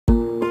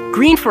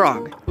Green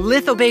frog,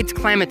 Lithobates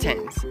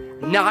clamitans,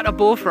 not a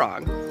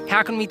bullfrog.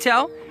 How can we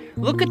tell?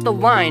 Look at the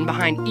line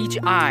behind each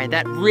eye,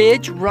 that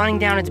ridge running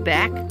down its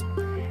back.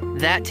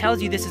 That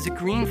tells you this is a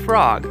green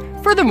frog.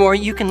 Furthermore,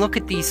 you can look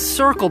at the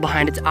circle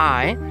behind its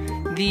eye,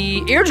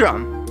 the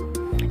eardrum.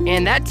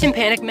 And that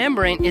tympanic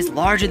membrane is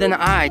larger than the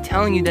eye,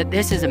 telling you that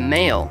this is a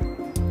male.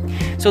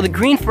 So the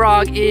green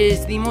frog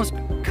is the most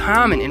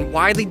common and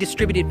widely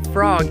distributed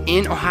frog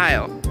in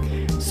Ohio.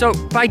 So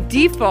by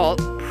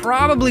default,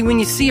 probably when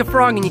you see a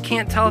frog and you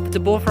can't tell if it's a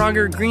bullfrog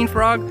or a green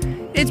frog,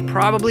 it's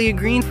probably a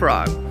green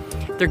frog.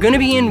 They're gonna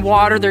be in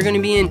water, they're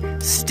gonna be in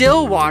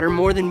still water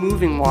more than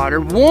moving water,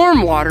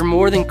 warm water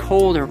more than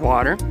colder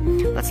water.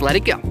 Let's let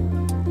it go.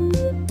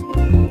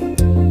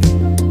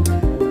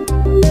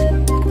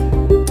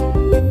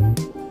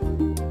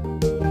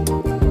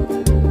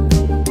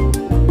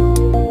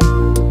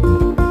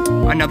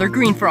 Another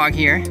green frog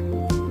here.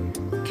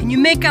 Can you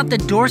make out the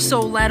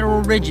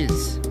dorsolateral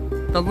ridges?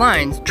 The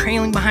lines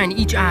trailing behind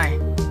each eye.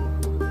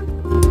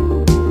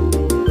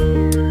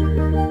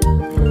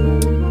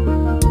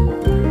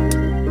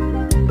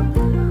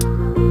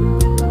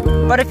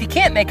 But if you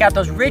can't make out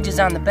those ridges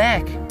on the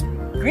back,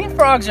 green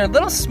frogs are a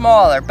little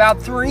smaller,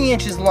 about 3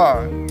 inches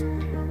long.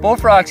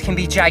 Bullfrogs can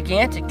be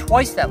gigantic,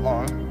 twice that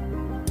long.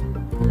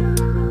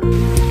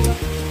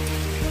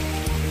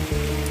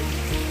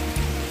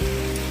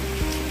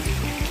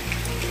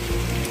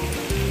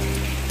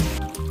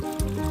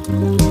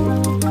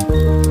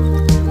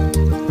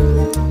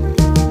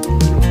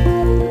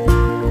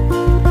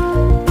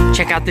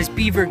 Check out this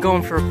beaver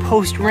going for a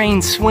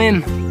post-rain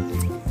swim.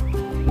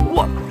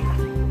 Whoa.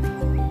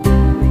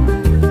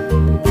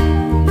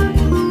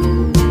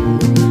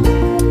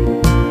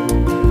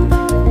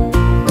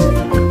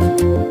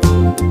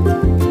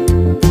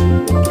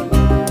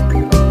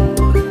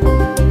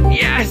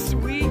 Yes,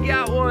 we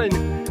got one,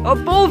 a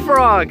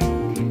bullfrog.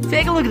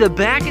 Take a look at the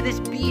back of this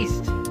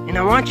beast, and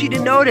I want you to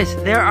notice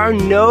there are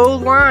no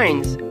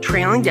lines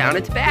trailing down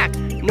its back,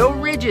 no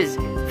ridges.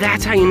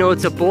 That's how you know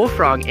it's a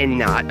bullfrog and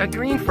not a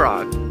green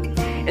frog.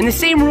 And the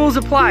same rules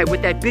apply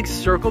with that big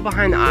circle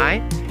behind the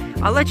eye.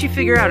 I'll let you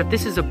figure out if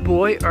this is a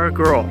boy or a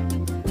girl.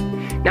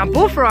 Now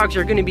bullfrogs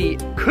are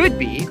could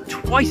be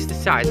twice the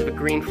size of a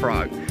green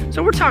frog.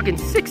 So we're talking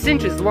 6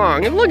 inches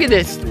long, and look at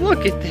this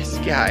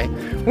guy.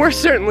 We're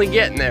certainly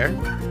getting there.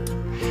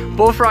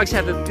 Bullfrogs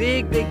have a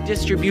big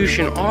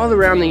distribution all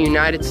around the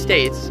United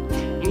States.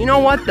 And you know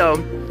what though?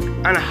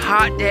 On a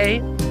hot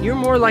day, you're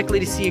more likely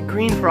to see a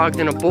green frog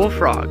than a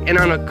bullfrog. And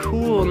on a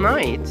cool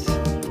night,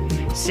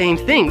 same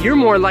thing, you're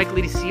more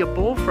likely to see a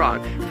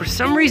bullfrog. For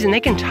some reason, they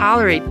can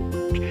tolerate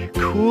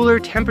cooler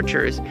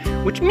temperatures,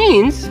 which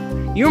means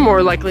you're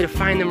more likely to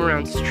find them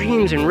around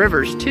streams and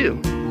rivers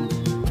too.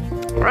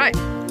 All right,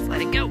 let's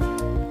let it go.